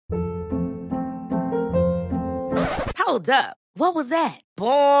Hold up. What was that?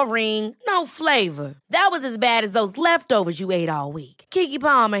 Boring. No flavor. That was as bad as those leftovers you ate all week. Keke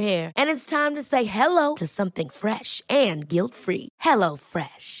Palmer here, and it's time to say hello to something fresh and guilt-free. Hello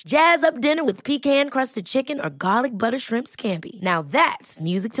Fresh. Jazz up dinner with pecan-crusted chicken or garlic butter shrimp scampi. Now that's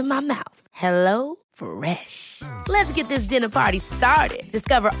music to my mouth. Hello Fresh. Let's get this dinner party started.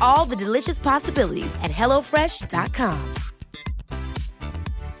 Discover all the delicious possibilities at hellofresh.com.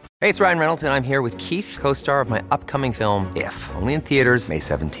 Hey, it's Ryan Reynolds, and I'm here with Keith, co-star of my upcoming film, If, only in theaters May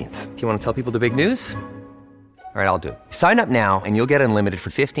 17th. Do you want to tell people the big news? All right, I'll do it. Sign up now and you'll get unlimited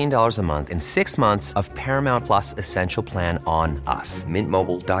for $15 a month and 6 months of Paramount Plus Essential Plan on us.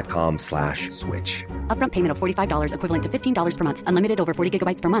 MintMobile.com/switch. Upfront payment of $45 equivalent to $15 per month. Unlimited over 40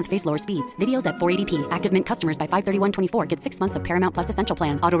 gigabytes per month. Face lower speeds. Videos at 480p. Active Mint customers by 531.24 get 6 months of Paramount Plus Essential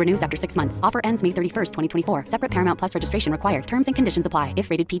Plan. Auto renews after 6 months. Offer ends May 31st, 2024. Separate Paramount Plus registration required. Terms and conditions apply if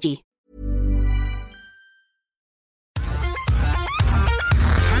rated PG.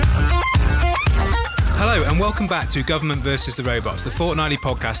 Hello and welcome back to Government versus the Robots, the fortnightly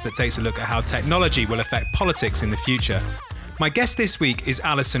podcast that takes a look at how technology will affect politics in the future. My guest this week is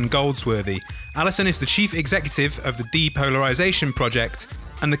Alison Goldsworthy. Alison is the Chief Executive of the Depolarization Project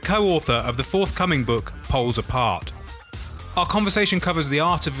and the co-author of the forthcoming book, Poles Apart. Our conversation covers the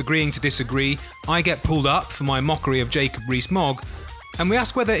art of agreeing to disagree, I get pulled up for my mockery of Jacob Rees-Mogg, and we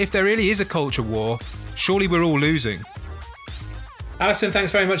ask whether if there really is a culture war, surely we're all losing. Alison,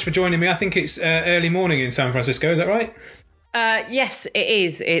 thanks very much for joining me. I think it's early morning in San Francisco, is that right? Yes, it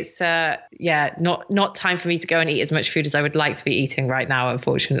is. It's not time for me to go and eat as much food as I would like to be eating right now,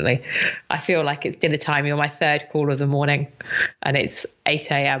 unfortunately. I feel like it's dinner time. You're my third call of the morning and it's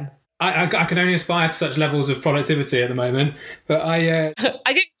 8 a.m. I can only aspire to such levels of productivity at the moment, but I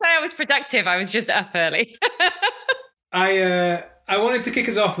didn't say I was productive. I was just up early. I wanted to kick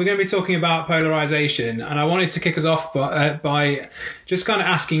us off. We're going to be talking about polarization, and I wanted to kick us off by just kind of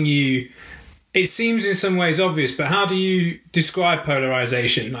asking you, it seems in some ways obvious, but how do you describe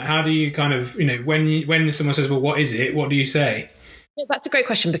polarization? Like, how do you kind of, when someone says, well, what is it? What do you say? That's a great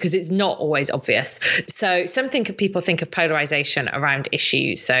question because it's not always obvious. So people think of polarization around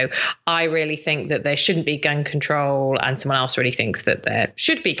issues. So I really think that there shouldn't be gun control and someone else really thinks that there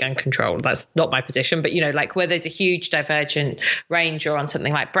should be gun control. That's not my position. But, like where there's a huge divergent range or on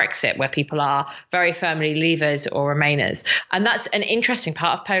something like Brexit where people are very firmly leavers or remainers. And that's an interesting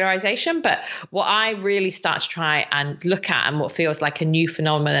part of polarization. But what I really start to try and look at and what feels like a new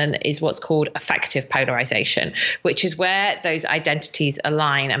phenomenon is what's called affective polarization, which is where those identities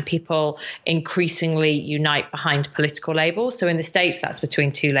align and people increasingly unite behind political labels. So in the States, that's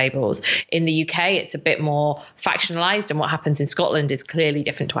between two labels. In the UK, it's a bit more factionalized, and what happens in Scotland is clearly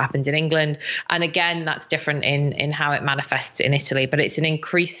different to what happens in England. And again, that's different in how it manifests in Italy. But it's an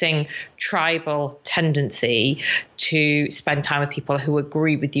increasing tribal tendency to spend time with people who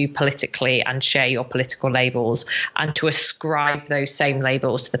agree with you politically and share your political labels, and to ascribe those same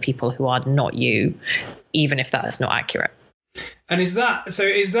labels to the people who are not you, even if that's not accurate. And is that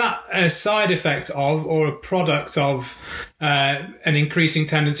a side effect of or a product of an increasing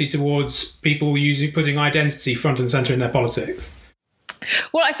tendency towards people putting identity front and centre in their politics?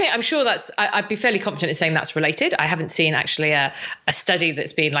 Well, I'm sure I'd be fairly confident in saying that's related. I haven't seen actually a study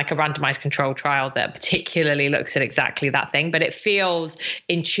that's been like a randomized control trial that particularly looks at exactly that thing, but it feels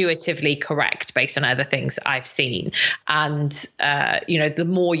intuitively correct based on other things I've seen. And, the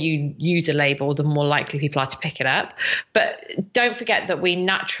more you use a label, the more likely people are to pick it up. But don't forget that we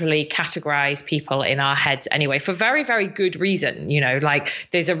naturally categorize people in our heads anyway, for very, very good reason. Like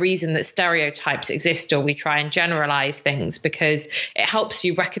there's a reason that stereotypes exist, or we try and generalize things because it helps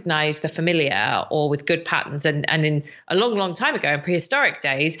you recognize the familiar or with good patterns. And in a long, long time ago, in prehistoric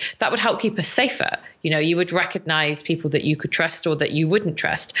days, that would help keep us safer. You would recognize people that you could trust or that you wouldn't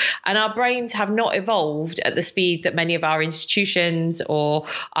trust. And our brains have not evolved at the speed that many of our institutions or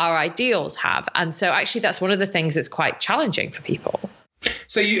our ideals have. And so actually, that's one of the things that's quite challenging for people.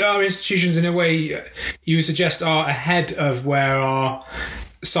 So our institutions, in a way, you would suggest are ahead of where our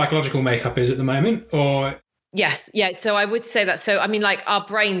psychological makeup is at the moment, or... Yes. Yeah. So I would say that. So, like our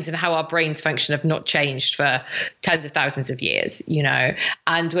brains and how our brains function have not changed for tens of thousands of years,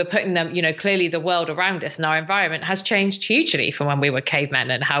 and we're putting them, clearly the world around us and our environment has changed hugely from when we were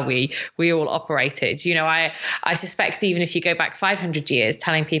cavemen and how we all operated. I suspect even if you go back 500 years,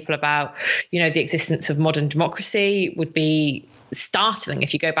 telling people about, the existence of modern democracy would be startling.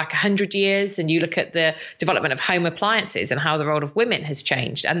 If you go back 100 years and you look at the development of home appliances and how the role of women has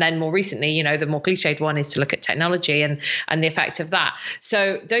changed. And then more recently, the more cliched one is to look at technology and the effect of that.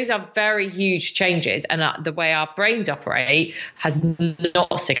 So those are very huge changes. And the way our brains operate has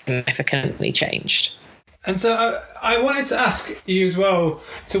not significantly changed. And so I wanted to ask you as well,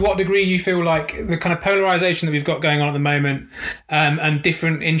 to what degree you feel like the kind of polarisation that we've got going on at the moment, and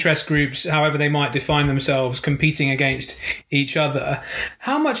different interest groups, however they might define themselves, competing against each other.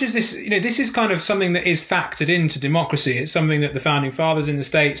 How much is this, this is kind of something that is factored into democracy. It's something that the founding fathers in the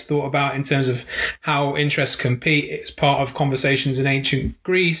States thought about in terms of how interests compete. It's part of conversations in ancient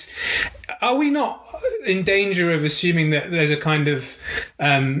Greece. Are we not in danger of assuming that there's a kind of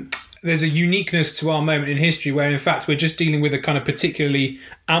there's a uniqueness to our moment in history where, in fact, we're just dealing with a kind of particularly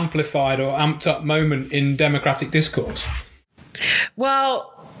amplified or amped up moment in democratic discourse? Well,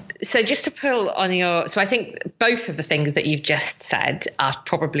 so just to pull on so I think both of the things that you've just said are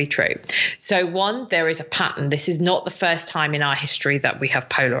probably true. So one, there is a pattern. This is not the first time in our history that we have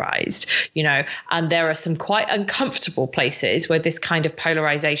polarized, and there are some quite uncomfortable places where this kind of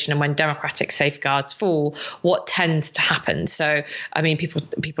polarization, and when democratic safeguards fall, what tends to happen. So, I mean,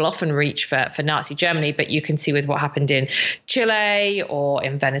 people often reach for Nazi Germany, but you can see with what happened in Chile or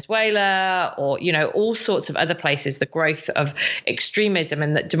in Venezuela or, all sorts of other places, the growth of extremism,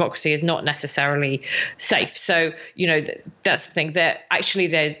 and that democracy is not necessarily safe. So, that's the thing. That actually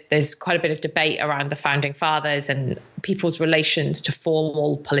there's quite a bit of debate around the founding fathers and people's relations to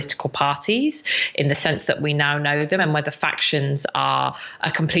formal political parties in the sense that we now know them, and whether factions are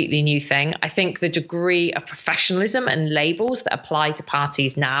a completely new thing. I think the degree of professionalism and labels that apply to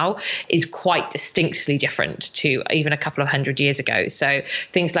parties now is quite distinctly different to even a couple of hundred years ago. So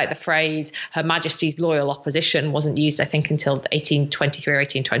things like the phrase Her Majesty's Loyal Opposition wasn't used, I think, until 1823 or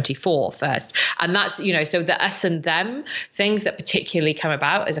 1824 first. And that's, so the us and them things that particularly come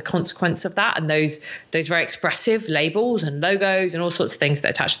about as a consequence of that, and those very expressive labels and logos and all sorts of things that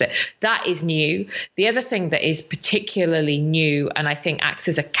attach to it, that is new. The other thing that is particularly new, and I think acts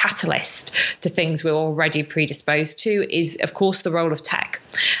as a catalyst to things we're already predisposed to, is, of course, the role of tech,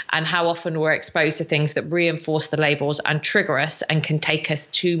 and how often we're exposed to things that reinforce the labels and trigger us and can take us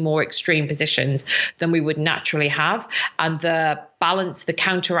to more extreme positions than we would naturally have. And the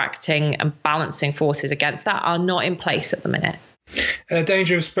counteracting and balancing forces against that are not in place at the minute.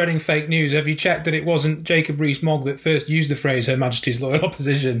 Danger of spreading fake news. Have you checked that it wasn't Jacob Rees-Mogg that first used the phrase Her Majesty's Loyal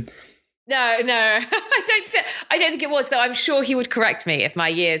Opposition? No, I don't think it was, though I'm sure he would correct me if my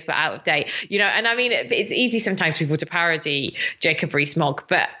years were out of date. And I mean, it's easy sometimes for people to parody Jacob Rees-Mogg,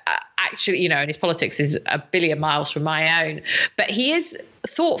 but actually, and his politics is a billion miles from my own. But he is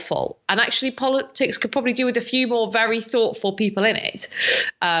thoughtful, and actually politics could probably do with a few more very thoughtful people in it.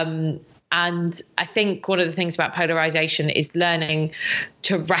 And I think one of the things about polarization is learning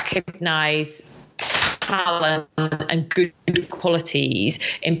to recognize talent and good qualities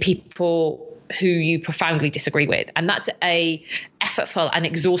in people who you profoundly disagree with. And that's a effortful and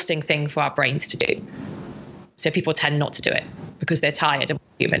exhausting thing for our brains to do. So people tend not to do it because they're tired and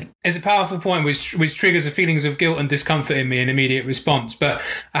human. It's a powerful point which triggers the feelings of guilt and discomfort in me in immediate response. But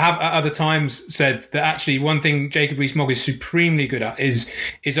I have at other times said that actually one thing Jacob Rees-Mogg is supremely good at is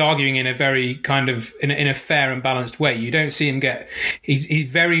arguing in a very kind of in a fair and balanced way. You don't see him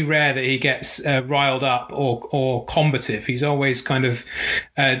he's very rare that he gets riled up or combative. He's always kind of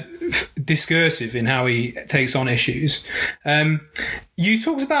discursive in how he takes on issues. You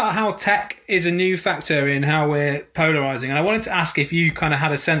talked about how tech is a new factor in how we're polarizing, and I wanted to ask if you kind of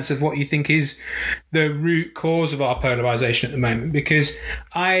had a sense of what you think is the root cause of our polarization at the moment, because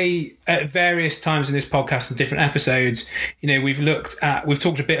at various times in this podcast and different episodes, we've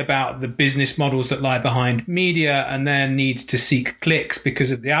talked a bit about the business models that lie behind media and their need to seek clicks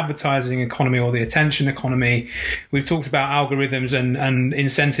because of the advertising economy or the attention economy. We've talked about algorithms and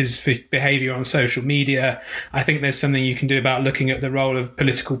incentives for behavior on social media. I think there's something you can do about looking at the role of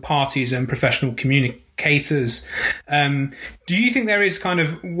political parties and professional communicators. Do you think there is kind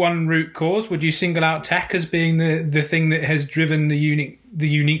of one root cause? Would you single out tech as being the thing that has driven the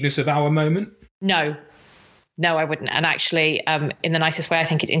uniqueness of our moment? No, I wouldn't. And actually, in the nicest way, I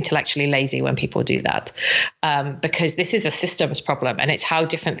think it's intellectually lazy when people do that, because this is a systems problem, and it's how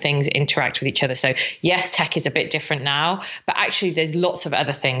different things interact with each other. So yes, tech is a bit different now, but actually there's lots of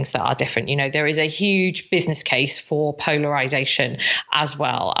other things that are different. There is a huge business case for polarization as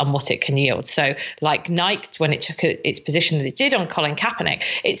well and what it can yield. So like Nike, when it took its position that it did on Colin Kaepernick,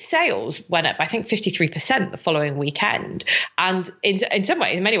 its sales went up, I think, 53% the following weekend. And in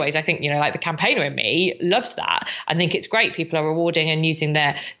many ways, I think, like the campaigner in me loves that. I think it's great. People are rewarding and using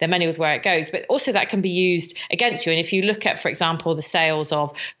their money with where it goes, but also that can be used against you. And if you look at, for example, the sales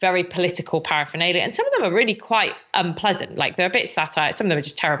of very political paraphernalia, and some of them are really quite unpleasant, like they're a bit satire. Some of them are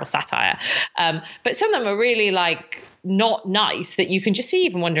just terrible satire. But some of them are really not nice, that you can just see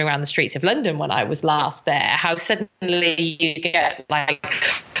even wandering around the streets of London when I was last there, how suddenly you get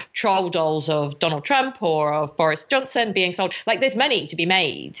troll dolls of Donald Trump or of Boris Johnson being sold. Like, there's money to be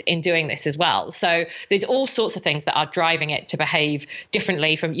made in doing this as well. So there's all sorts of things that are driving it to behave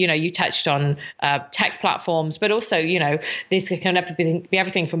differently from, you touched on tech platforms, but also, this can be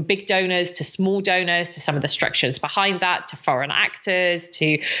everything from big donors to small donors to some of the structures behind that, to foreign actors,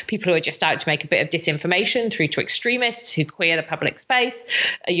 to people who are just out to make a bit of disinformation, through to extremists who queer the public space,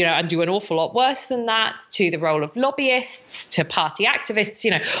 and do an awful lot worse than that, to the role of lobbyists, to party activists.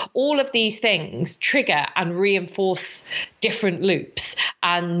 All of these things trigger and reinforce different loops.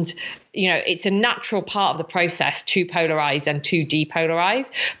 And it's a natural part of the process to polarize and to depolarize,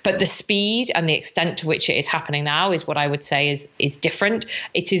 but the speed and the extent to which it is happening now is what I would say is different.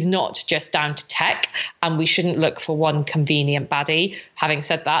 It is not just down to tech, and we shouldn't look for one convenient baddie. Having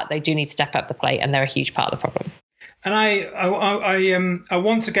said that, they do need to step up the plate, and they're a huge part of the problem. And I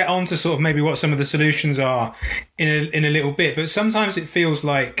want to get on to sort of maybe what some of the solutions are in a little bit, but sometimes it feels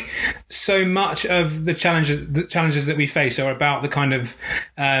like so much of the challenges that we face are about the kind of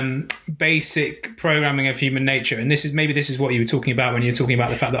basic programming of human nature. And this is what you were talking about when you were talking about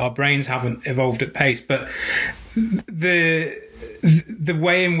the fact that our brains haven't evolved at pace, but the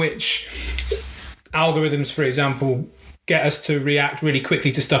way in which algorithms, for example, get us to react really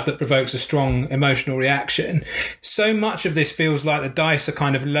quickly to stuff that provokes a strong emotional reaction. So much of this feels like the dice are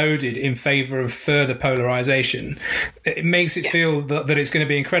kind of loaded in favour of further polarisation. It makes it feel that it's going to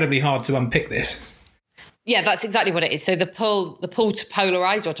be incredibly hard to unpick this. Yeah, that's exactly what it is. So the pull to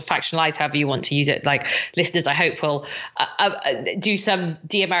polarize or to factionalize, however you want to use it, like listeners, I hope will do some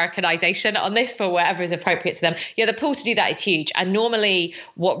de-Americanization on this for whatever is appropriate to them. Yeah, the pull to do that is huge. And normally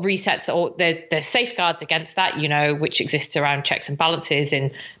what resets, or there's safeguards against that, which exists around checks and balances and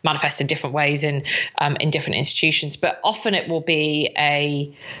manifest in different ways in different institutions. But often it will be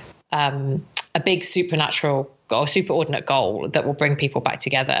a big supernatural or superordinate goal that will bring people back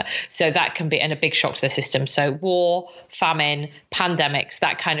together. So that can be a big shock to the system. So war, famine, pandemics,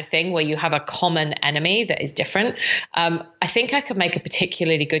 that kind of thing, where you have a common enemy that is different. I think I could make a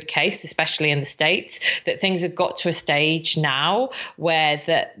particularly good case, especially in the States, that things have got to a stage now where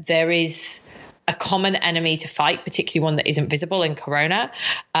there is a common enemy to fight, particularly one that isn't visible in Corona,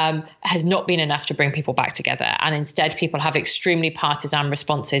 has not been enough to bring people back together. And instead, people have extremely partisan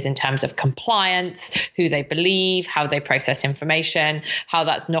responses in terms of compliance, who they believe, how they process information, how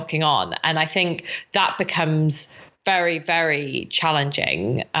that's knocking on. And I think that becomes very, very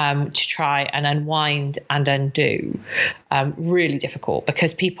challenging to try and unwind and undo. Really difficult,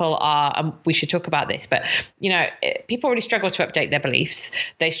 because people are, we should talk about this, but, people really struggle to update their beliefs.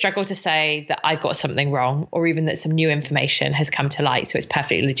 They struggle to say that I got something wrong, or even that some new information has come to light, so it's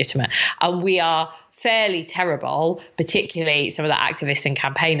perfectly legitimate. And we are fairly terrible, particularly some of the activists and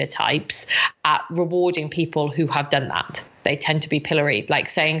campaigner types, at rewarding people who have done that. They tend to be pilloried. Like,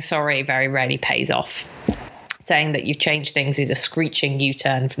 saying sorry very rarely pays off. Saying that you've changed things is a screeching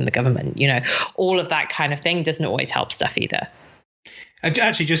U-turn from the government. All of that kind of thing doesn't always help stuff either.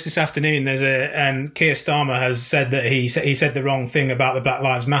 Actually, just this afternoon, there's Keir Starmer has said that he said the wrong thing about the Black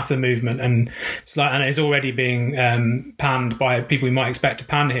Lives Matter movement, and it's already being panned by people who might expect to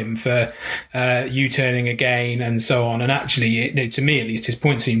pan him for U-turning again and so on. And actually, to me at least, his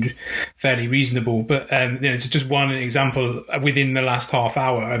point seemed fairly reasonable. But it's just one example within the last half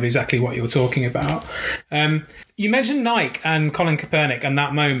hour of exactly what you're talking about. You mentioned Nike and Colin Kaepernick and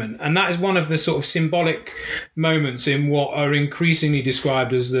that moment, and that is one of the sort of symbolic moments in what are increasingly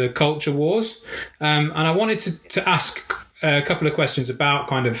described as the culture wars. And I wanted to ask a couple of questions about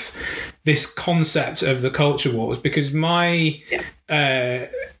kind of this concept of the culture wars, because my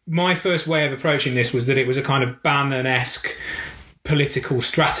first way of approaching this was that it was a kind of Bannon-esque political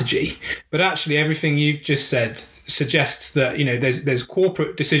strategy. But actually, everything you've just said suggests that there's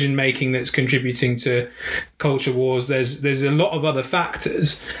corporate decision making that's contributing to culture wars. There's a lot of other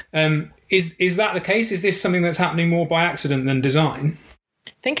factors. Is that the case? Is this something that's happening more by accident than design?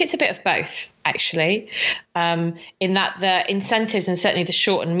 I think it's a bit of both, actually, in that the incentives, and certainly the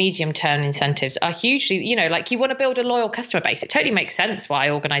short and medium term incentives, are hugely, like, you want to build a loyal customer base. It totally makes sense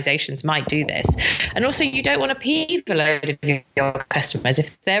why organizations might do this. And also, you don't want to peeve a load of your customers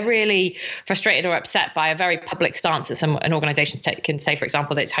if they're really frustrated or upset by a very public stance that an organization can say, for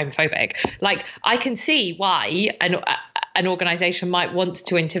example, that it's homophobic. Like, I can see why an organization might want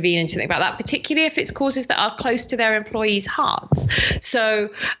to intervene in something about that, particularly if it's causes that are close to their employees' hearts. So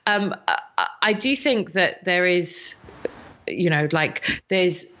I do think that there is, I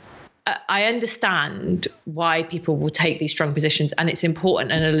understand why people will take these strong positions, and it's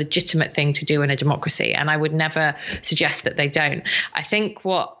important and a legitimate thing to do in a democracy. And I would never suggest that they don't. I think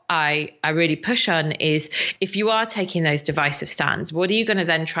what I really push on is, if you are taking those divisive stands, what are you going to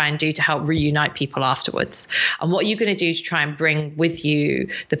then try and do to help reunite people afterwards? And what are you going to do to try and bring with you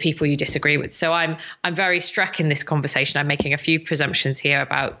the people you disagree with? So I'm very struck in this conversation. I'm making a few presumptions here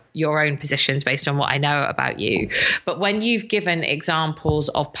about your own positions based on what I know about you. But when you've given examples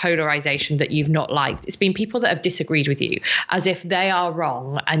of polarization that you've not liked, it's been people that have disagreed with you as if they are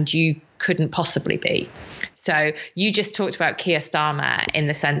wrong and you couldn't possibly be. So you just talked about Keir Starmer in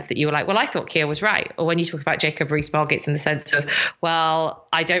the sense that you were like, well, I thought Keir was right. Or when you talk about Jacob Rees-Mogg, it's in the sense of, well,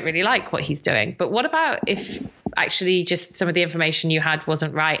 I don't really like what he's doing. But what about if actually just some of the information you had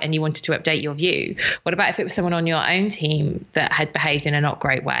wasn't right and you wanted to update your view? What about if it was someone on your own team that had behaved in a not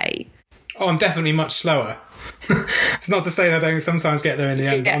great way? Oh, I'm definitely much slower. It's not to say that I don't sometimes get there in the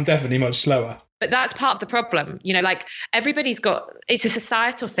end, but I'm definitely much slower. But that's part of the problem, like everybody's got, it's a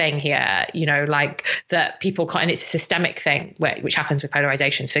societal thing here, like that people can't, and it's a systemic thing which happens with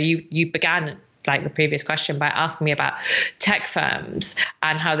polarization. So you began like the previous question by asking me about tech firms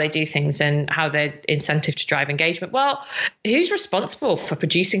and how they do things and how they're incentive to drive engagement. Well, who's responsible for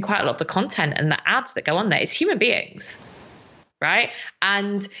producing quite a lot of the content and the ads that go on there? It's human beings. Right.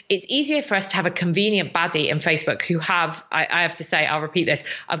 And it's easier for us to have a convenient baddie in Facebook who I have to say, I'll repeat this,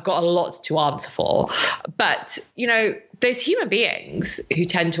 I've got a lot to answer for. But, there's human beings who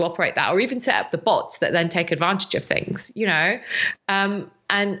tend to operate that, or even set up the bots that then take advantage of things, And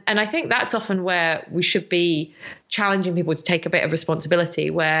I think that's often where we should be challenging people to take a bit of responsibility,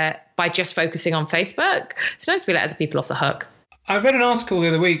 where by just focusing on Facebook, sometimes we let other people off the hook. I read an article the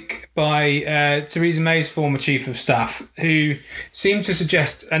other week by Theresa May's former chief of staff, who seemed to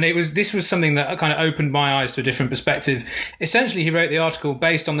suggest, and this was something that kind of opened my eyes to a different perspective. Essentially, he wrote the article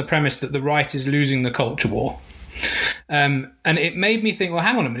based on the premise that the right is losing the culture war. And it made me think, well,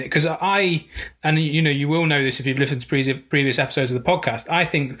 hang on a minute, because you will know this if you've listened to previous episodes of the podcast, I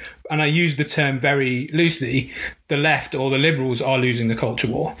think, and I use the term very loosely, the left or the liberals are losing the culture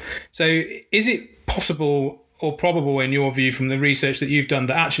war. So is it possible or probable, in your view, from the research that you've done,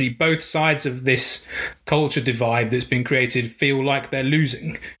 that actually both sides of this culture divide that's been created feel like they're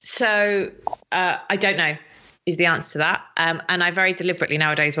losing? So I don't know is the answer to that. And I very deliberately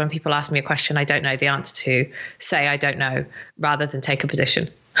nowadays, when people ask me a question I don't know the answer to, say I don't know rather than take a position.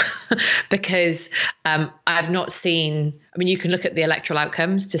 Because I've not seen, you can look at the electoral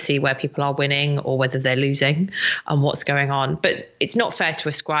outcomes to see where people are winning or whether they're losing and what's going on. But it's not fair to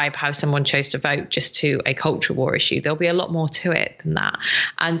ascribe how someone chose to vote just to a culture war issue. There'll be a lot more to it than that.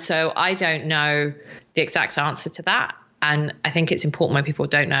 And so I don't know the exact answer to that. And I think it's important when people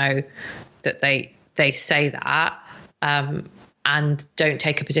don't know that they say that. And don't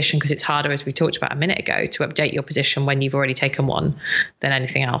take a position, because it's harder, as we talked about a minute ago, to update your position when you've already taken one than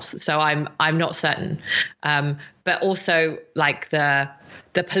anything else. So I'm not certain. But also, like the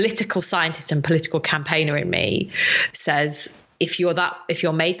political scientist and political campaigner in me says, if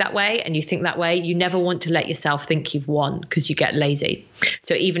you're made that way and you think that way, you never want to let yourself think you've won, because you get lazy.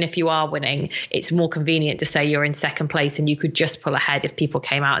 So even if you are winning, it's more convenient to say you're in second place and you could just pull ahead if people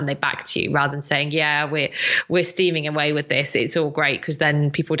came out and they backed you, rather than saying, yeah, we're steaming away with this, it's all great, because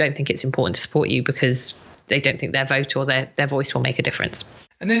then people don't think it's important to support you because they don't think their vote or their voice will make a difference.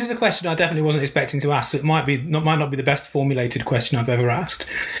 And this is a question I definitely wasn't expecting to ask. It might not be the best formulated question I've ever asked.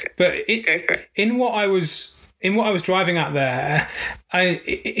 But in what I was driving at there,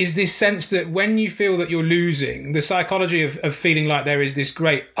 is this sense that when you feel that you're losing, the psychology of feeling like there is this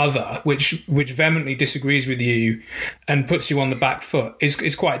great other which vehemently disagrees with you and puts you on the back foot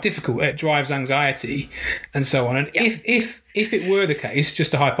is quite difficult. It drives anxiety and so on. And if it were the case,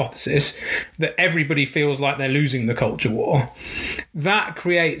 just a hypothesis, that everybody feels like they're losing the culture war, that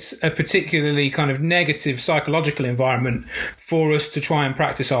creates a particularly kind of negative psychological environment for us to try and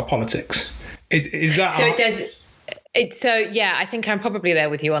practice our politics. Is that so? It does. I think I'm probably there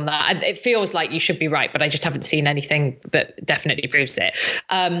with you on that. It feels like you should be right, but I just haven't seen anything that definitely proves it.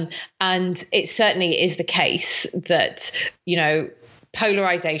 And it certainly is the case that,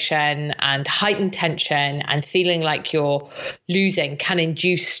 polarization and heightened tension and feeling like you're losing can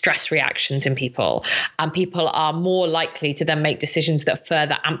induce stress reactions in people. And people are more likely to then make decisions that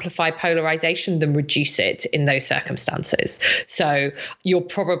further amplify polarization than reduce it in those circumstances. So you're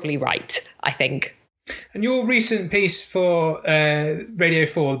probably right, I think. And your recent piece for Radio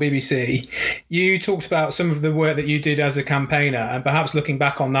 4, the BBC, you talked about some of the work that you did as a campaigner, and perhaps looking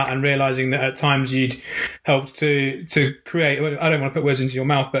back on that and realising that at times you'd helped to create, I don't want to put words into your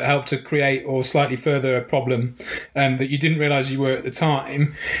mouth, but helped to create or slightly further a problem that you didn't realise you were at the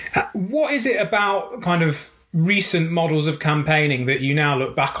time. What is it about kind of recent models of campaigning that you now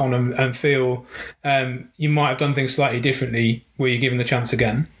look back on and feel you might have done things slightly differently were you given the chance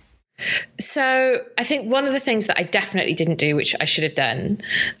again? So I think one of the things that I definitely didn't do, which I should have done,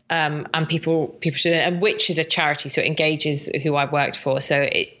 and people should, and which is a charity, so it engages who I worked for. So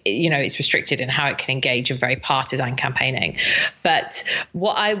it's restricted in how it can engage in very partisan campaigning. But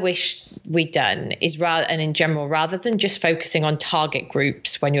what I wish we'd done is rather than just focusing on target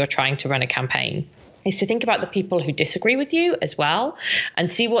groups when you're trying to run a campaign, is to think about the people who disagree with you as well,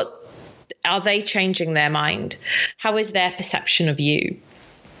 and see are they changing their mind? How is their perception of you?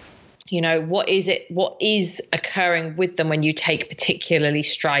 What is occurring with them when you take particularly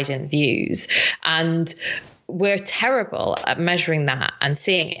strident views? And we're terrible at measuring that and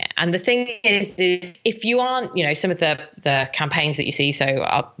seeing it. And the thing is if you aren't, some of the campaigns that you see, so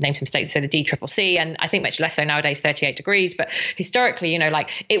I'll name some states, so the DCCC, and I think much less so nowadays, 38 Degrees, but historically,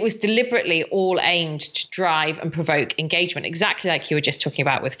 it was deliberately all aimed to drive and provoke engagement, exactly like you were just talking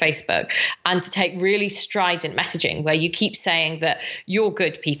about with Facebook, and to take really strident messaging where you keep saying that you're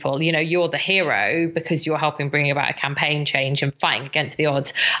good people, you're the hero because you're helping bring about a campaign change and fighting against the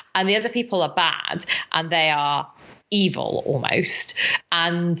odds, and the other people are bad and they are evil almost.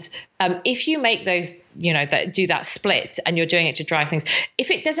 And if you make those, that do that split and you're doing it to drive things,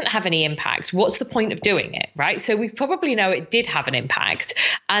 if it doesn't have any impact, what's the point of doing it, right? So we probably know it did have an impact.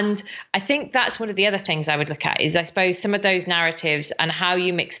 And I think that's one of the other things I would look at is, I suppose, some of those narratives and how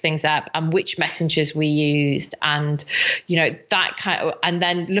you mix things up and which messengers we used, and, that kind of, and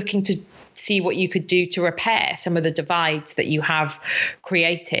then looking to see what you could do to repair some of the divides that you have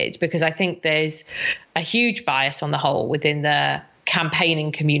created, because I think there's a huge bias on the whole within the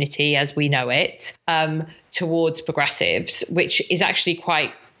campaigning community as we know it, towards progressives, which is actually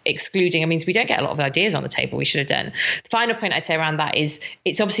quite excluding. It means we don't get a lot of ideas on the table we should have done. The final point I'd say around that is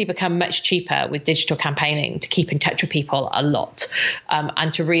it's obviously become much cheaper with digital campaigning to keep in touch with people a lot,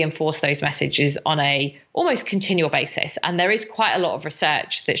 and to reinforce those messages on a almost continual basis. And there is quite a lot of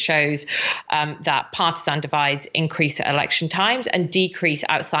research that shows that partisan divides increase at election times and decrease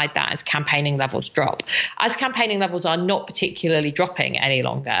outside that as campaigning levels drop. As campaigning levels are not particularly dropping any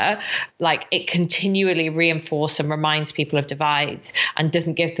longer, it continually reinforces and reminds people of divides and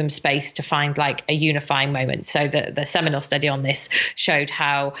doesn't give them space to find a unifying moment. So the seminal study on this showed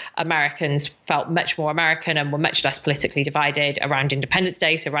how Americans felt much more American and were much less politically divided around Independence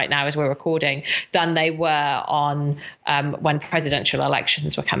Day, so right now as we're recording, than they were on when presidential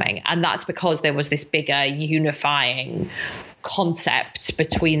elections were coming. And that's because there was this bigger unifying concept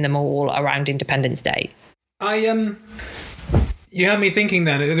between them all around Independence Day. You had me thinking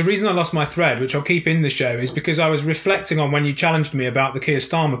then, the reason I lost my thread, which I'll keep in the show, is because I was reflecting on when you challenged me about the Keir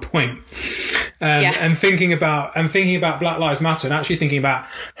Starmer point, and thinking about Black Lives Matter, and actually thinking about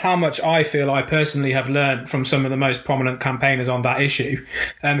how much I feel I personally have learned from some of the most prominent campaigners on that issue,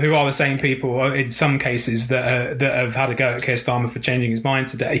 who are the same people in some cases that have had a go at Keir Starmer for changing his mind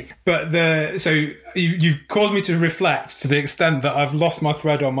today. But so you've caused me to reflect to the extent that I've lost my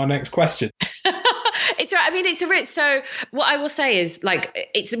thread on my next question. It's right. I mean, so what I will say is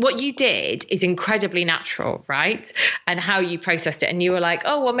it's what you did is incredibly natural, right? And how you processed it. And you were like,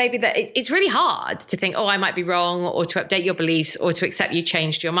 oh, well, maybe it's really hard to think, oh, I might be wrong, or to update your beliefs, or to accept you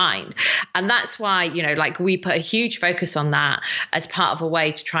changed your mind. And that's why, we put a huge focus on that as part of a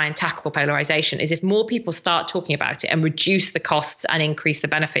way to try and tackle polarization, is if more people start talking about it and reduce the costs and increase the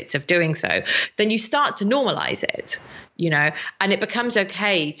benefits of doing so, then you start to normalize it. And it becomes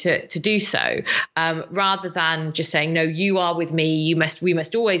okay to do so, rather than just saying, no, you are with me. We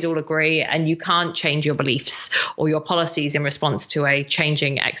must always all agree, and you can't change your beliefs or your policies in response to a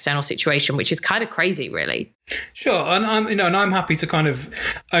changing external situation, which is kind of crazy, really. Sure. And I'm happy to kind of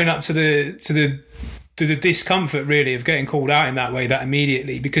own up to the discomfort, really, of getting called out in that way, that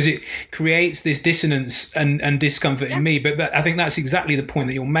immediately, because it creates this dissonance and discomfort in me. But I think that's exactly the point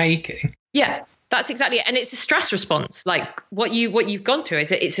that you're making. Yeah. That's exactly it. And it's a stress response. What you've gone through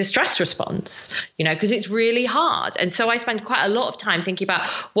is it's a stress response, because it's really hard. And so I spend quite a lot of time thinking about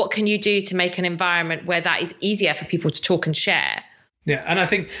what can you do to make an environment where that is easier for people to talk and share. Yeah.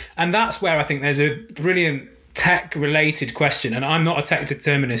 And that's where I think there's a brilliant tech-related question, and I'm not a tech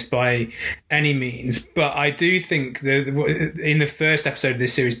determinist by any means, but I do think that in the first episode of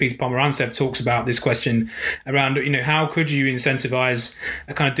this series, Peter Pomerantsev talks about this question around, how could you incentivize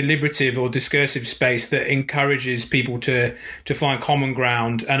a kind of deliberative or discursive space that encourages people to find common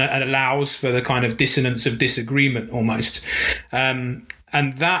ground and allows for the kind of dissonance of disagreement almost, and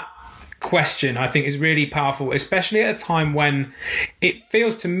that question, I think, is really powerful, especially at a time when it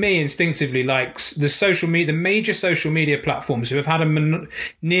feels to me instinctively like the major social media platforms who have had a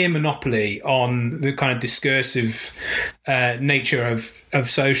near monopoly on the kind of discursive nature of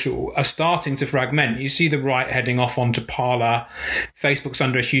social are starting to fragment. You see the right heading off onto Parler. Facebook's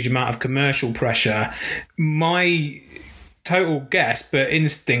under a huge amount of commercial pressure. My total guess, but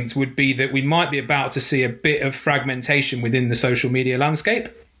instinct would be that we might be about to see a bit of fragmentation within the social media landscape.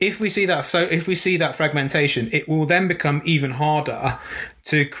 If we see that fragmentation, it will then become even harder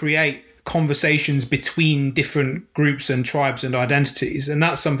to create conversations between different groups and tribes and identities, and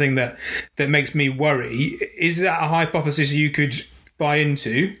that's something that makes me worry. Is that a hypothesis you could buy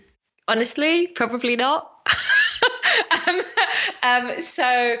into? Honestly, probably not.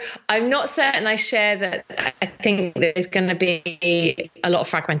 So I'm not certain I share that. I think there's going to be a lot of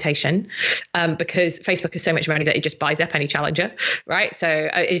fragmentation because Facebook has so much money that it just buys up any challenger, right? So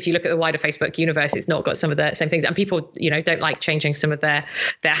if you look at the wider Facebook universe, it's not got some of the same things, and people, don't like changing some of their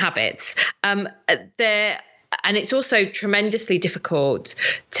habits. And it's also tremendously difficult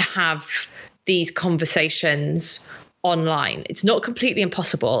to have these conversations online. It's not completely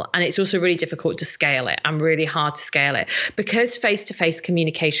impossible, and it's also really difficult to scale it and really hard to scale it because face-to-face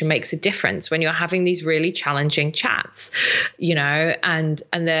communication makes a difference when you're having these really challenging chats, and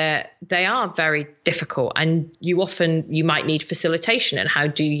they are very difficult, and you might need facilitation, and how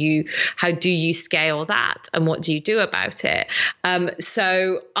do you scale that, and what do you do about it?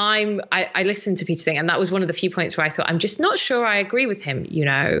 So I listened to Peter Thing, and that was one of the few points where I thought, I'm just not sure I agree with him.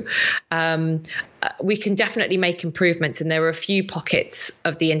 We can definitely make improvements, and there are a few pockets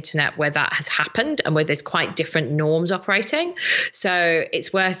of the internet where that has happened and where there's quite different norms operating. So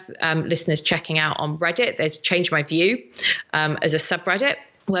it's worth listeners checking out on Reddit. There's Change My View as a subreddit,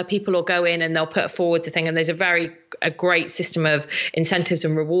 where people will go in and they'll put forward a thing, and there's a great system of incentives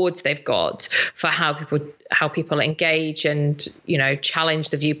and rewards they've got for how people engage and challenge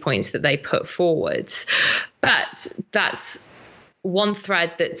the viewpoints that they put forwards. But that's one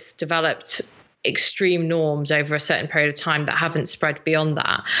thread that's developed extreme norms over a certain period of time that haven't spread beyond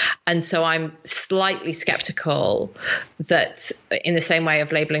that. And so I'm slightly skeptical that, in the same way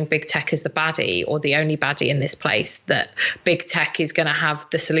of labeling big tech as the baddie or the only baddie in this place, that big tech is going to have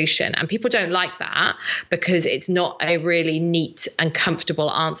the solution. And people don't like that because it's not a really neat and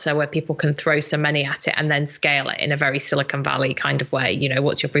comfortable answer where people can throw some money at it and then scale it in a very Silicon Valley kind of way.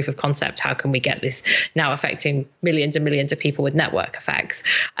 What's your proof of concept? How can we get this now affecting millions and millions of people with network effects?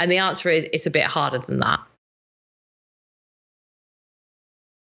 And the answer is it's a bit harder than that.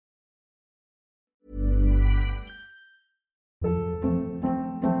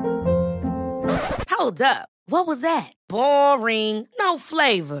 Hold up. What was that? Boring. No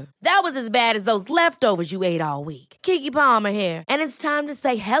flavor. That was as bad as those leftovers you ate all week. Keke Palmer here, and it's time to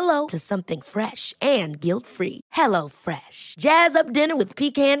say hello to something fresh and guilt-free. Hello Fresh. Jazz up dinner with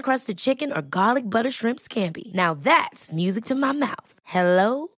pecan-crusted chicken or garlic butter shrimp scampi. Now that's music to my mouth.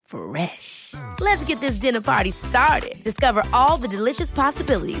 Hello Fresh. Let's get this dinner party started. Discover all the delicious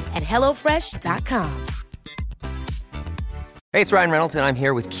possibilities at HelloFresh.com. Hey, it's Ryan Reynolds, and I'm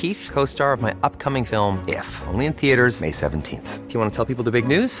here with Keith, co-star of my upcoming film, If, only in theaters May 17th. Do you want to tell people the big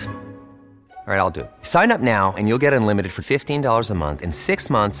news? All right, I'll do it. Sign up now and you'll get unlimited for $15 a month and 6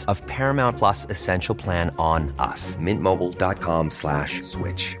 months of Paramount Plus Essential Plan on us.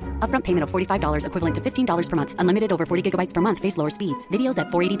 MintMobile.com/switch. Upfront payment of $45 equivalent to $15 per month. Unlimited over 40 gigabytes per month. Face lower speeds. Videos at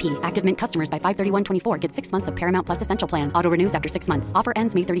 480p. Active Mint customers by 531.24 get 6 months of Paramount Plus Essential Plan. Auto renews after 6 months. Offer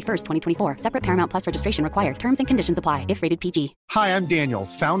ends May 31st, 2024. Separate Paramount Plus registration required. Terms and conditions apply if rated PG. Hi, I'm Daniel,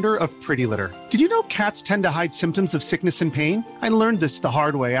 founder of Pretty Litter. Did you know cats tend to hide symptoms of sickness and pain? I learned this the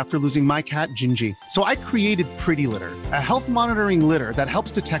hard way after losing my cat, Gingy. So I created Pretty Litter, a health monitoring litter that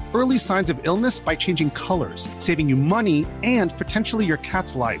helps detect early signs of illness by changing colors, saving you money and potentially your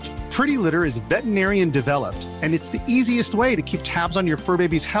cat's life. Pretty Litter is veterinarian developed, and it's the easiest way to keep tabs on your fur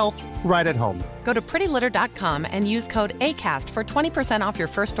baby's health right at home. Go to prettylitter.com and use code ACAST for 20% off your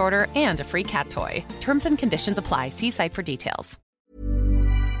first order and a free cat toy. Terms and conditions apply. See site for details.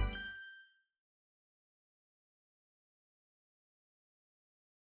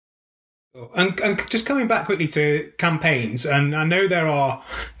 And just coming back quickly to campaigns, and I know there are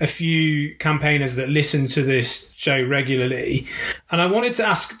a few campaigners that listen to this show regularly, and I wanted to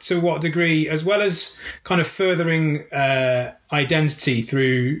ask to what degree, as well as kind of furthering identity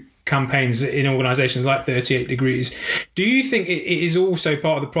through campaigns in organisations like 38 Degrees, do you think it is also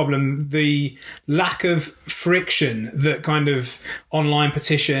part of the problem, the lack of friction that kind of online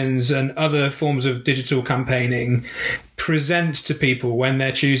petitions and other forms of digital campaigning present to people when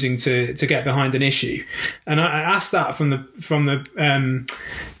they're choosing to get behind an issue? And I asked that from the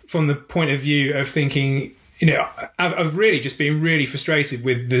from the point of view of thinking, I've really just been really frustrated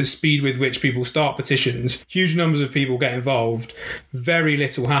with the speed with which people start petitions. Huge numbers of people get involved, very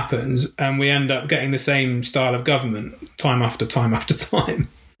little happens, and we end up getting the same style of government time after time after time.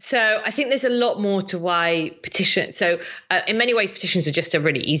 So I think there's a lot more to why petitions. So in many ways, petitions are just a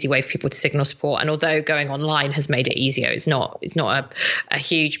really easy way for people to signal support. And although going online has made it easier, it's not a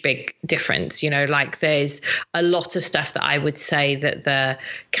huge, big difference. Like there's a lot of stuff that I would say that the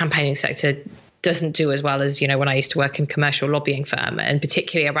campaigning sector doesn't do as well as, when I used to work in commercial lobbying firm, and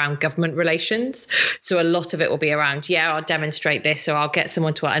particularly around government relations. So a lot of it will be around, I'll demonstrate this, or I'll get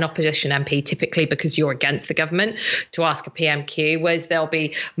someone to an opposition MP, typically because you're against the government, to ask a PMQ, whereas there'll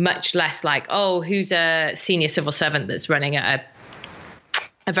be much less like, who's a senior civil servant that's running at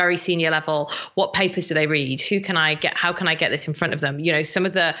a very senior level, what papers do they read, how can I get this in front of them, some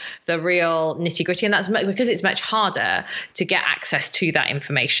of the real nitty gritty. And that's because it's much harder to get access to that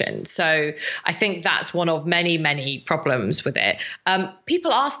information. So I think that's one of many, many problems with it.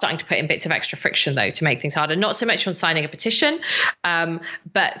 People are starting to put in bits of extra friction, though, to make things harder, not so much on signing a petition,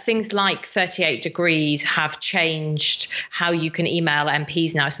 but things like 38 Degrees have changed how you can email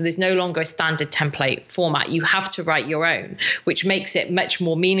MPs now. So there's no longer a standard template format. You have to write your own, which makes it much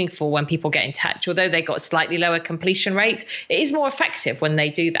more meaningful when people get in touch. Although they got slightly lower completion rates, it is more effective when they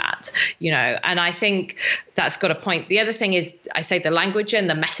do that, and I think that's got a point. The other thing is, I say, the language and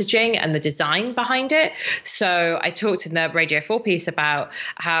the messaging and the design behind it. So I talked in the Radio 4 piece about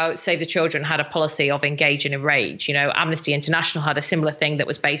how Save the Children had a policy of engage and enrage. Amnesty International had a similar thing that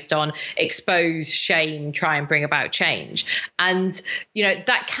was based on expose, shame, try and bring about change. And,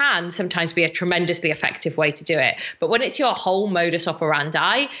 that can sometimes be a tremendously effective way to do it. But when it's your whole modus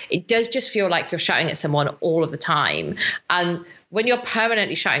operandi, it does just feel like you're shouting at someone all of the time. And when you're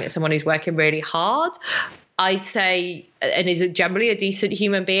permanently shouting at someone who's working really hard, I'd say, and is generally a decent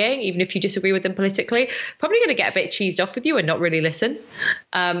human being, even if you disagree with them politically, probably going to get a bit cheesed off with you and not really listen.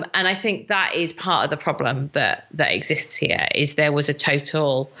 And I think that is part of the problem that exists here, is there was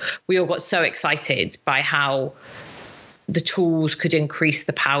we all got so excited by how the tools could increase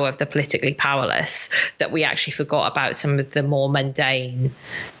the power of the politically powerless that we actually forgot about some of the more mundane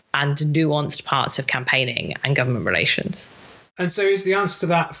and nuanced parts of campaigning and government relations. And so is the answer to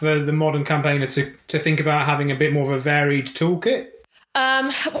that for the modern campaigner to think about having a bit more of a varied toolkit?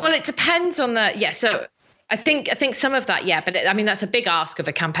 Well, it depends on so I think some of that, but that's a big ask of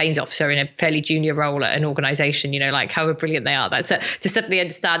a campaigns officer in a fairly junior role at an organisation, like however brilliant they are. That's to suddenly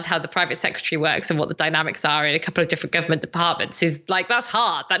understand how the private secretary works and what the dynamics are in a couple of different government departments is that's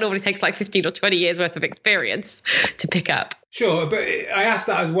hard. That normally takes 15 or 20 years worth of experience to pick up. Sure, but I asked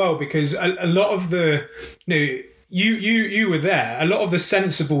that as well because a lot of the, you were there. A lot of the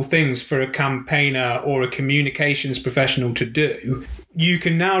sensible things for a campaigner or a communications professional to do, you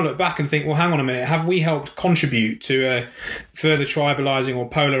can now look back and think, well, hang on a minute, have we helped contribute to a further tribalising or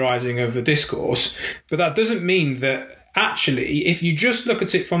polarising of the discourse? But that doesn't mean that actually, if you just look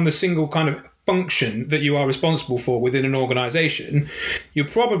at it from the single kind of function that you are responsible for within an organisation, you're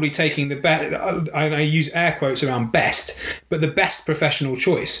probably taking the best, I use air quotes around best, but the best professional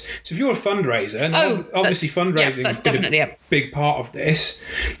choice. So if you're a fundraiser, and obviously fundraising is a big part of this.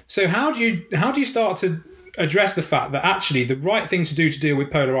 So how do you start to address the fact that actually the right thing to do to deal with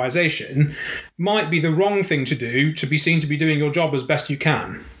polarisation might be the wrong thing to do to be seen to be doing your job as best you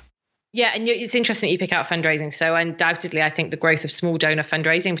can? Yeah, and it's interesting that you pick out fundraising. So undoubtedly, I think the growth of small donor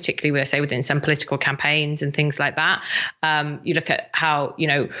fundraising, particularly within some political campaigns and things like that, you look at how,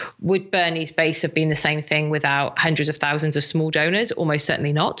 would Bernie's base have been the same thing without hundreds of thousands of small donors? Almost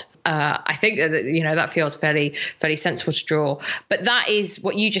certainly not. I think that, that feels fairly sensible to draw. But that is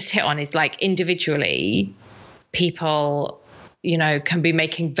what you just hit on, is individually, people can be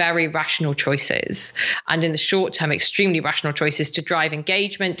making very rational choices, and in the short term, extremely rational choices to drive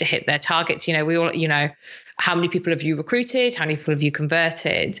engagement, to hit their targets. We all, how many people have you recruited? How many people have you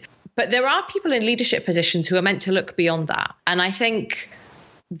converted? But there are people in leadership positions who are meant to look beyond that. And I think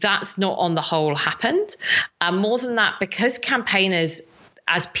that's not on the whole happened. And more than that, because campaigners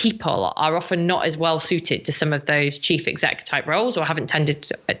as people are often not as well suited to some of those chief exec type roles, or haven't tended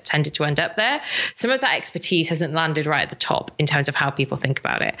to end up there. Some of that expertise hasn't landed right at the top in terms of how people think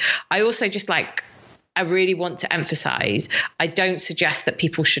about it. I also I really want to emphasize, I don't suggest that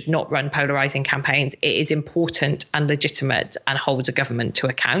people should not run polarizing campaigns. It is important and legitimate and holds a government to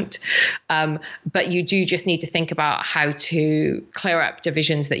account. But you do just need to think about how to clear up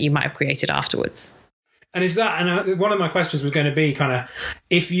divisions that you might have created afterwards. And is that, and one of my questions was going to be kind of,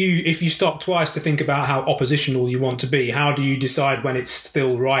 if you stop twice to think about how oppositional you want to be, how do you decide when it's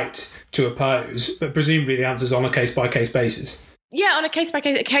still right to oppose? But presumably the answer's on a case-by-case basis. Yeah, on a case by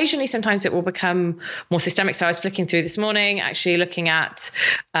case, occasionally, sometimes it will become more systemic. So I was flicking through this morning, actually looking at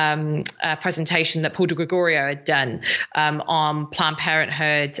a presentation that Paul de Gregorio had done on Planned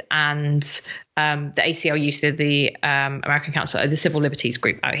Parenthood and the ACLU, so the American Council, the Civil Liberties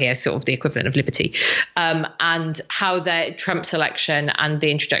Group out here, sort of the equivalent of Liberty, and how Trump's election and the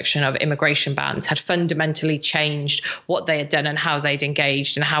introduction of immigration bans had fundamentally changed what they had done and how they'd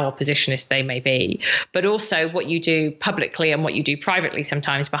engaged and how oppositionist they may be. But also what you do publicly and what you do privately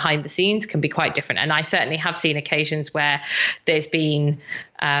sometimes behind the scenes can be quite different. And I certainly have seen occasions where there's been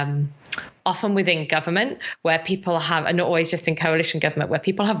often within government where people have, and not always just in coalition government, where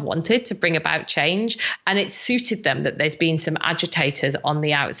people have wanted to bring about change, and it's suited them that there's been some agitators on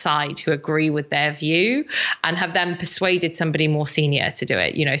the outside who agree with their view and have then persuaded somebody more senior to do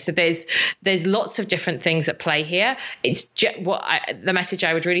it. So there's lots of different things at play here. It's the message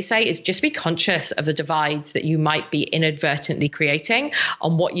I would really say is just be conscious of the divides that you might be inadvertently creating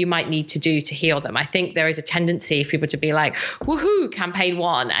and what you might need to do to heal them. I think there is a tendency for people to be like, woohoo, campaign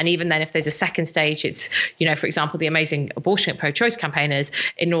won. And even then, if there's a second stage, it's, for example, the amazing abortion pro-choice campaigners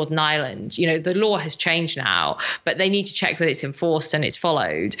in Northern Ireland, the law has changed now, but they need to check that it's enforced and it's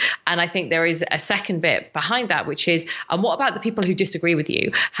followed. And I think there is a second bit behind that, which is, and what about the people who disagree with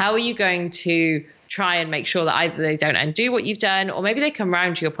you? How are you going to try and make sure that either they don't undo what you've done, or maybe they come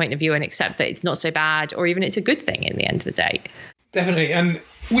round to your point of view and accept that it's not so bad, or even it's a good thing in the end of the day? Definitely. And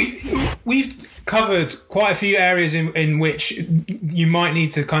we've covered quite a few areas in which you might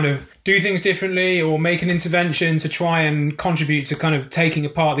need to kind of do things differently or make an intervention to try and contribute to kind of taking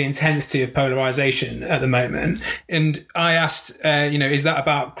apart the intensity of polarization at the moment. And I asked, is that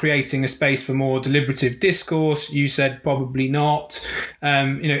about creating a space for more deliberative discourse? You said probably not.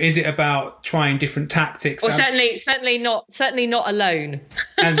 Is it about trying different tactics? Well, certainly not alone.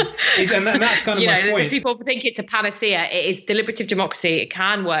 And that's kind of my point. People think it's a panacea. It is deliberative democracy. It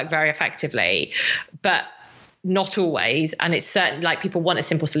can work very effectively, but not always. And it's certain, like, people want a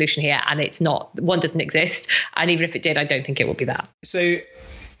simple solution here, and it's not. One doesn't exist. And even if it did, I don't think it would be that. So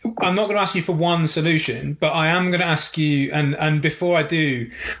I'm not going to ask you for one solution, but I am going to ask you, and before I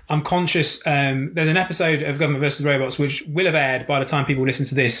do, I'm conscious, there's an episode of Government versus Robots which will have aired by the time people listen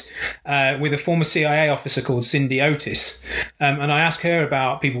to this, with a former CIA officer called Cindy Otis. And I asked her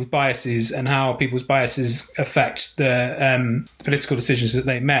about people's biases and how people's biases affect the political decisions that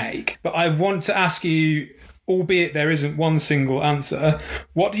they make. But I want to ask you, albeit there isn't one single answer,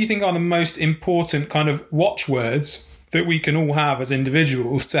 what do you think are the most important kind of watchwords that we can all have as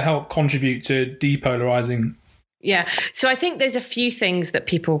individuals to help contribute to depolarizing? Yeah. So I think there's a few things that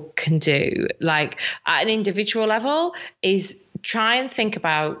people can do, like at an individual level, is try and think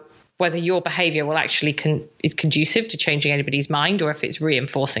about whether your behavior will actually is conducive to changing anybody's mind, or if it's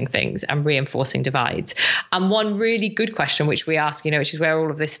reinforcing things and reinforcing divides. And one really good question, which we ask, which is where all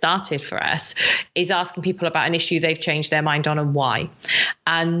of this started for us, is asking people about an issue they've changed their mind on and why.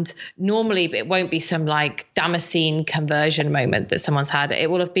 And normally it won't be some like Damascene conversion moment that someone's had. It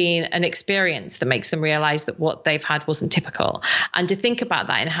will have been an experience that makes them realize that what they've had wasn't typical. And to think about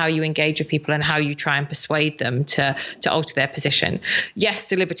that in how you engage with people and how you try and persuade them to alter their position. Yes,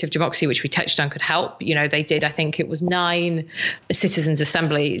 deliberative democracy, which we touched on, could help. They did, I think it was 9 citizens'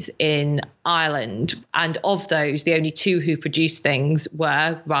 assemblies in Ireland. And of those, the only 2 who produced things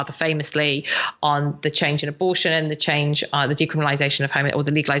were, rather famously, on the change in abortion and the change, the decriminalisation of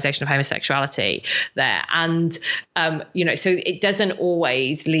the legalisation of homosexuality there. And, so it doesn't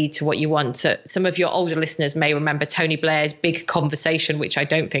always lead to what you want. So some of your older listeners may remember Tony Blair's big conversation, which I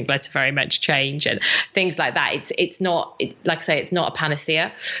don't think led to very much change and things like that. It's not, like I say, it's not a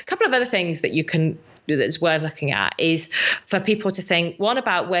panacea. A couple of other things that you can do that's worth looking at is for people to think, one,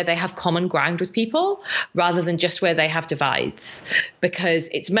 about where they have common ground with people rather than just where they have divides, because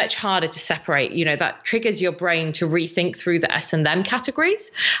it's much harder to separate. That triggers your brain to rethink through the us and them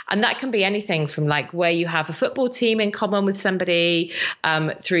categories. And that can be anything from like where you have a football team in common with somebody,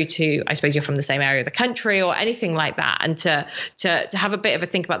 through to, I suppose, you're from the same area of the country or anything like that. And to have a bit of a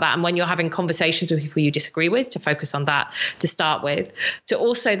think about that. And when you're having conversations with people you disagree with, to focus on that to start with. To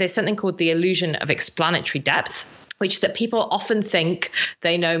also, there's something called the illusion of explanatory depth, which that people often think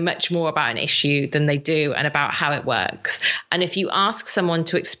they know much more about an issue than they do and about how it works. And if you ask someone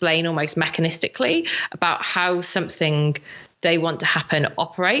to explain almost mechanistically about how something they want to happen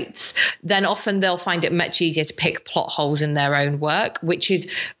operates, then often they'll find it much easier to pick plot holes in their own work, which is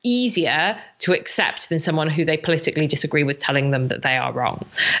easier to accept than someone who they politically disagree with telling them that they are wrong.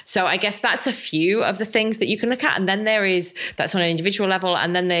 So I guess that's a few of the things that you can look at. And then that's on an individual level.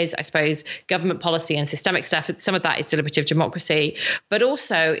 And then there's, I suppose, government policy and systemic stuff. Some of that is deliberative democracy. But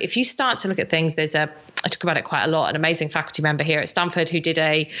also, if you start to look at things, there's a I talk about it quite a lot, an amazing faculty member here at Stanford who did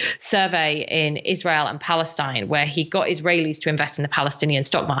a survey in Israel and Palestine where he got Israelis to invest in the Palestinian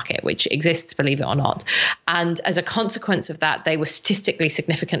stock market, which exists, believe it or not. And as a consequence of that, they were statistically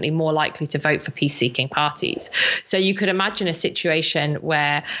significantly more likely to vote for peace-seeking parties. So you could imagine a situation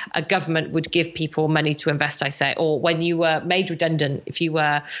where a government would give people money to invest, I say, or when you were made redundant, if you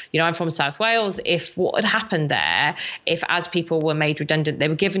were, I'm from South Wales, if what had happened there, if as people were made redundant, they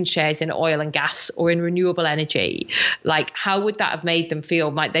were given shares in oil and gas or in renewable energy, like how would that have made them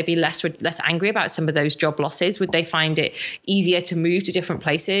feel? Might they be less angry about some of those job losses? Would they find it easier to move to different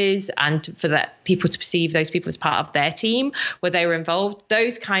places and for that people to perceive those people as part of their team where they were involved?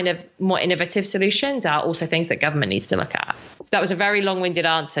 Those kind of more innovative solutions are also things that government needs to look at. So that was a very long-winded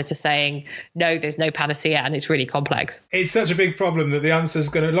answer to saying, no, there's no panacea and it's really complex. It's such a big problem that the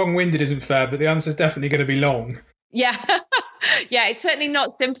answer's long-winded isn't fair, but the answer's definitely going to be long. Yeah. Yeah, it's certainly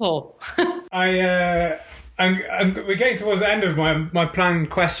not simple. We're getting towards the end of my planned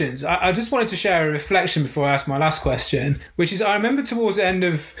questions. I just wanted to share a reflection before I ask my last question, which is I remember towards the end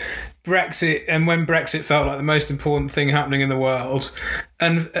of Brexit and when Brexit felt like the most important thing happening in the world,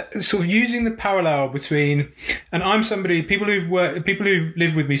 and sort of using the parallel between, and I'm somebody, people who've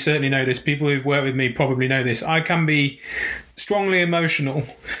lived with me certainly know this, people who've worked with me probably know this, I can be strongly emotional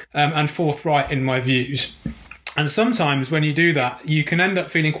and forthright in my views. And sometimes when you do that, you can end up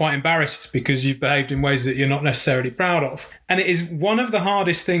feeling quite embarrassed because you've behaved in ways that you're not necessarily proud of. And it is one of the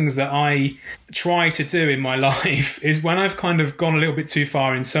hardest things that I try to do in my life is when I've kind of gone a little bit too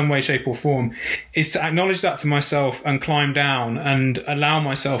far in some way, shape or form, is to acknowledge that to myself and climb down and allow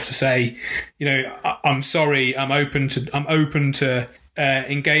myself to say, I'm sorry, I'm open to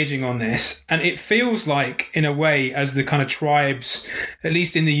engaging on this. And it feels like, in a way, as the kind of tribes, at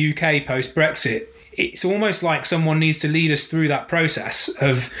least in the UK post-Brexit, it's almost like someone needs to lead us through that process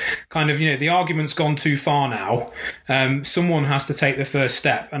of kind of, the argument's gone too far now. Someone has to take the first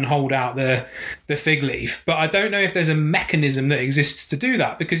step and hold out the fig leaf. But I don't know if there's a mechanism that exists to do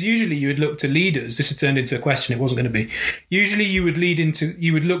that, because usually you would look to leaders. This has turned into a question. It wasn't going to be. Usually you would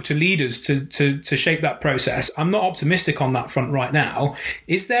look to leaders to shape that process. I'm not optimistic on that front right now.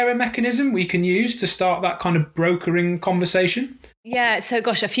 Is there a mechanism we can use to start that kind of brokering conversation? Yeah, so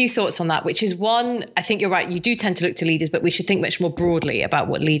gosh, a few thoughts on that, which is one, I think you're right, you do tend to look to leaders, but we should think much more broadly about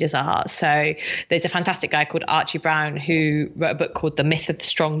what leaders are. So there's a fantastic guy called Archie Brown who wrote a book called The Myth of the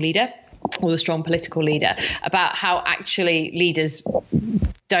Strong Leader, or the strong political leader, about how actually leaders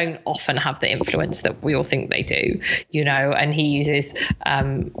don't often have the influence that we all think they do, and he uses,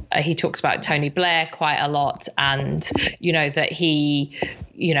 he talks about Tony Blair quite a lot, and, that he,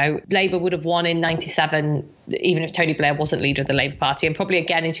 Labour would have won in 97, even if Tony Blair wasn't leader of the Labour Party, and probably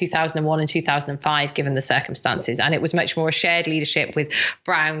again in 2001 and 2005, given the circumstances. And it was much more a shared leadership with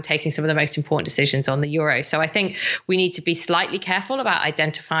Brown taking some of the most important decisions on the euro. So I think we need to be slightly careful about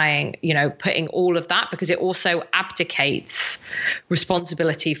identifying, putting all of that, because it also abdicates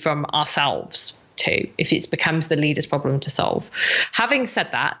responsibility from ourselves too, if it becomes the leader's problem to solve. Having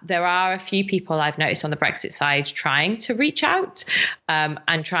said that, there are a few people I've noticed on the Brexit side trying to reach out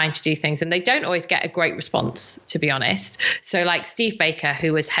and trying to do things, and they don't always get a great response, to be honest. So like Steve Baker,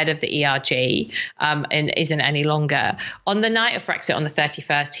 who was head of the ERG and isn't any longer, on the night of Brexit on the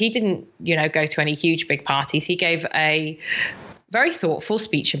 31st, he didn't, go to any huge big parties. He gave a very thoughtful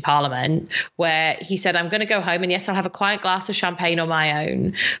speech in Parliament where he said, I'm going to go home and yes, I'll have a quiet glass of champagne on my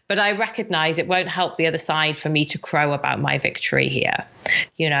own, but I recognise it won't help the other side for me to crow about my victory here,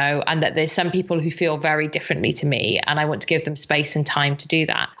 and that there's some people who feel very differently to me and I want to give them space and time to do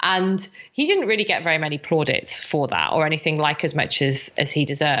that. And he didn't really get very many plaudits for that or anything like as much as he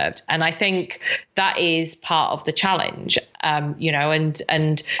deserved. And I think that is part of the challenge,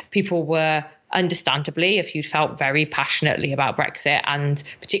 and people were, understandably, if you felt very passionately about Brexit, and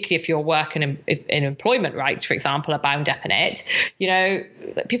particularly if your work in employment rights, for example, are bound up in it,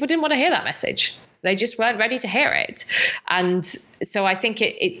 people didn't want to hear that message. They just weren't ready to hear it. And so I think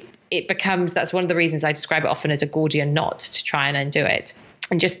it becomes, that's one of the reasons I describe it often as a Gordian knot to try and undo it.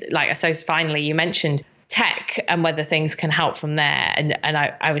 And just like, I suppose finally, you mentioned tech and whether things can help from there. And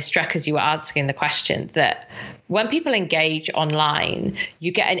I was struck as you were asking the question that when people engage online,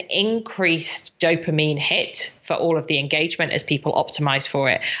 you get an increased dopamine hit for all of the engagement as people optimize for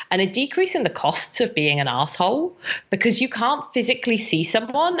it, and a decrease in the costs of being an asshole, because you can't physically see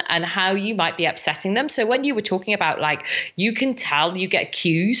someone and how you might be upsetting them. So when you were talking about, like, you can tell, you get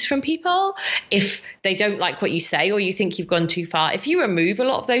cues from people if they don't like what you say or you think you've gone too far. If you remove a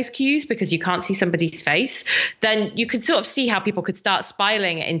lot of those cues because you can't see somebody's face, then you could sort of see how people could start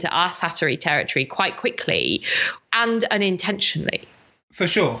spiraling into arsehattery territory quite quickly and unintentionally. For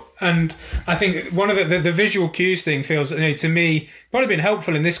sure. And I think one of the visual cues thing feels, to me, probably been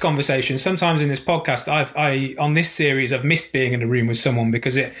helpful in this conversation. Sometimes in this podcast, on this series, I've missed being in a room with someone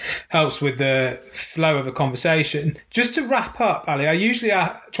because it helps with the flow of a conversation. Just to wrap up, Ali, I usually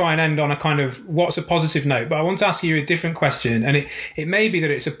try and end on a kind of what's a positive note, but I want to ask you a different question. And it may be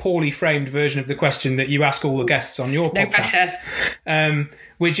that it's a poorly framed version of the question that you ask all the guests on your podcast.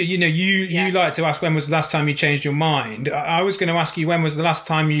 Which, you like to ask, when was the last time you changed your mind? I was going to ask you, when was the last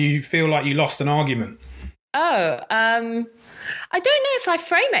time you feel like you lost an argument? I don't know if I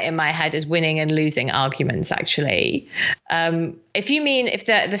frame it in my head as winning and losing arguments, actually. If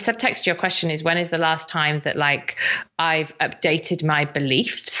the subtext of your question is, when is the last time that I've updated my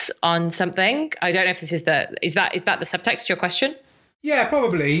beliefs on something? I don't know if this is that the subtext of your question? Yeah,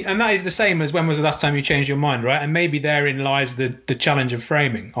 probably. And that is the same as when was the last time you changed your mind, right? And maybe therein lies the challenge of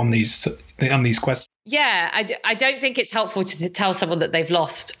framing on these questions. Yeah, I don't think it's helpful to tell someone that they've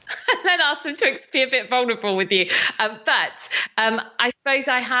lost and then ask them to be a bit vulnerable with you. But I suppose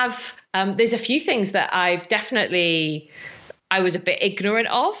I have, there's a few things that I was a bit ignorant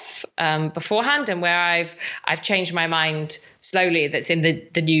of beforehand, and where I've changed my mind slowly. That's in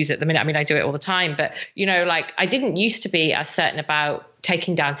the news at the minute. I mean, I do it all the time, but I didn't used to be as certain about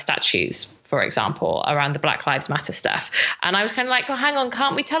taking down statues, for example, around the Black Lives Matter stuff. And I was kind of like, well, hang on,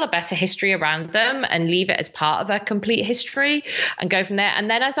 can't we tell a better history around them and leave it as part of a complete history and go from there? And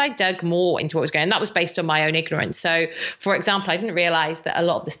then as I dug more into what was going on, that was based on my own ignorance. So, for example, I didn't realize that a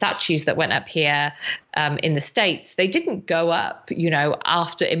lot of the statues that went up here in the States, they didn't go up,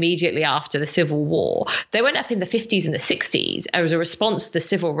 immediately after the Civil War. They went up in the 50s and the 60s as a response to the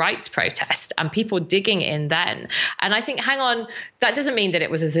civil rights protest and people digging in then. And I think, hang on, that doesn't mean that it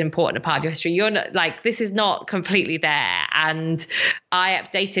was as important a part of your history. You're not this is not completely there. And I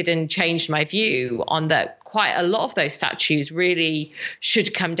updated and changed my view on that. Quite a lot of those statues really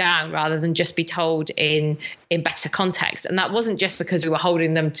should come down rather than just be told in better context. And that wasn't just because we were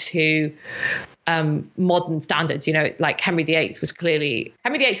holding them to modern standards. Henry VIII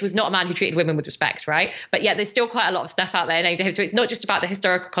was not a man who treated women with respect, right? But yet there's still quite a lot of stuff out there. So it's not just about the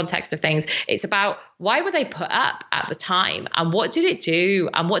historical context of things. It's about why were they put up at the time and what did it do?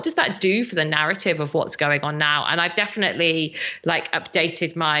 And what does that do for the narrative of what's going on now? And I've definitely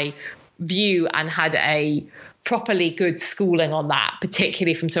updated my view and had a properly good schooling on that,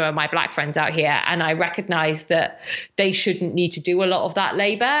 particularly from some of my Black friends out here. And I recognize that they shouldn't need to do a lot of that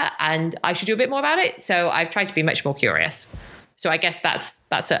labor and I should do a bit more about it. So I've tried to be much more curious. So I guess that's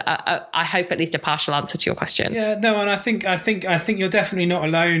I hope at least a partial answer to your question. Yeah, no, and I think you're definitely not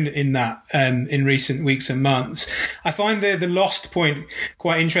alone in that in recent weeks and months. I find the lost point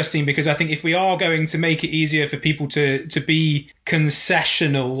quite interesting because I think if we are going to make it easier for people to be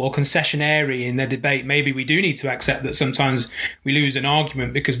concessional or concessionary in their debate, maybe we do need to accept that sometimes we lose an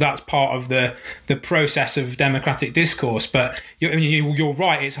argument because that's part of the process of democratic discourse. But you're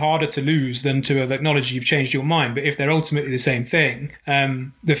right, it's harder to lose than to have acknowledged you've changed your mind. But if they're ultimately the same thing,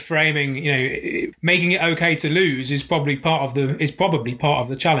 the framing, making it okay to lose is probably part of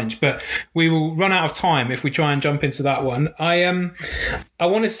the challenge. But we will run out of time if we try and jump into that one. I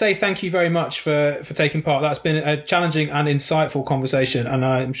want to say thank you very much for taking part. That's been a challenging and insightful conversation, and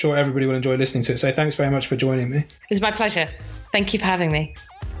I'm sure everybody will enjoy listening to it. So thanks very much for joining me. It was my pleasure. Thank you for having me.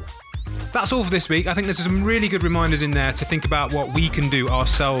 That's all for this week. I think there's some really good reminders in there to think about what we can do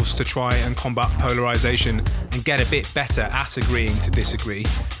ourselves to try and combat polarisation and get a bit better at agreeing to disagree.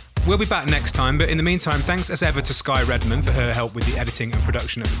 We'll be back next time, but in the meantime, thanks as ever to Sky Redman for her help with the editing and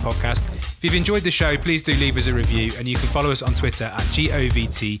production of the podcast. If you've enjoyed the show, please do leave us a review, and you can follow us on Twitter at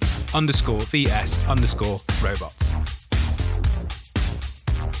GOVT_VS_robots.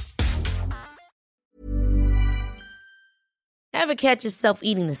 Ever catch yourself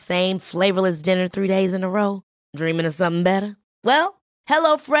eating the same flavorless dinner 3 days in a row? Dreaming of something better? Well,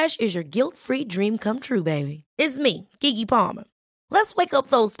 HelloFresh is your guilt-free dream come true, baby. It's me, Keke Palmer. Let's wake up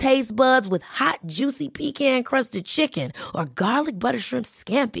those taste buds with hot, juicy pecan-crusted chicken or garlic butter shrimp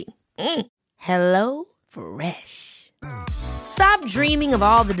scampi. Hello Fresh. Stop dreaming of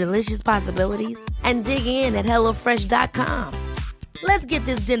all the delicious possibilities and dig in at HelloFresh.com. Let's get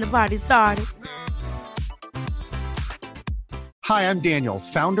this dinner party started. Hi, I'm Daniel,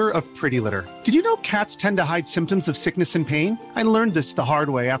 founder of Pretty Litter. Did you know cats tend to hide symptoms of sickness and pain? I learned this the hard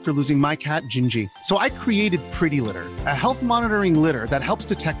way after losing my cat, Gingy. So I created Pretty Litter, a health monitoring litter that helps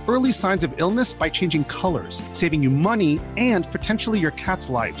detect early signs of illness by changing colors, saving you money and potentially your cat's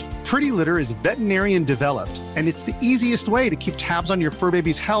life. Pretty Litter is veterinarian developed, and it's the easiest way to keep tabs on your fur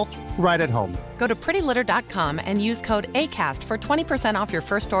baby's health right at home. Go to prettylitter.com and use code ACAST for 20% off your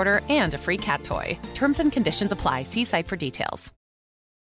first order and a free cat toy. Terms and conditions apply. See site for details.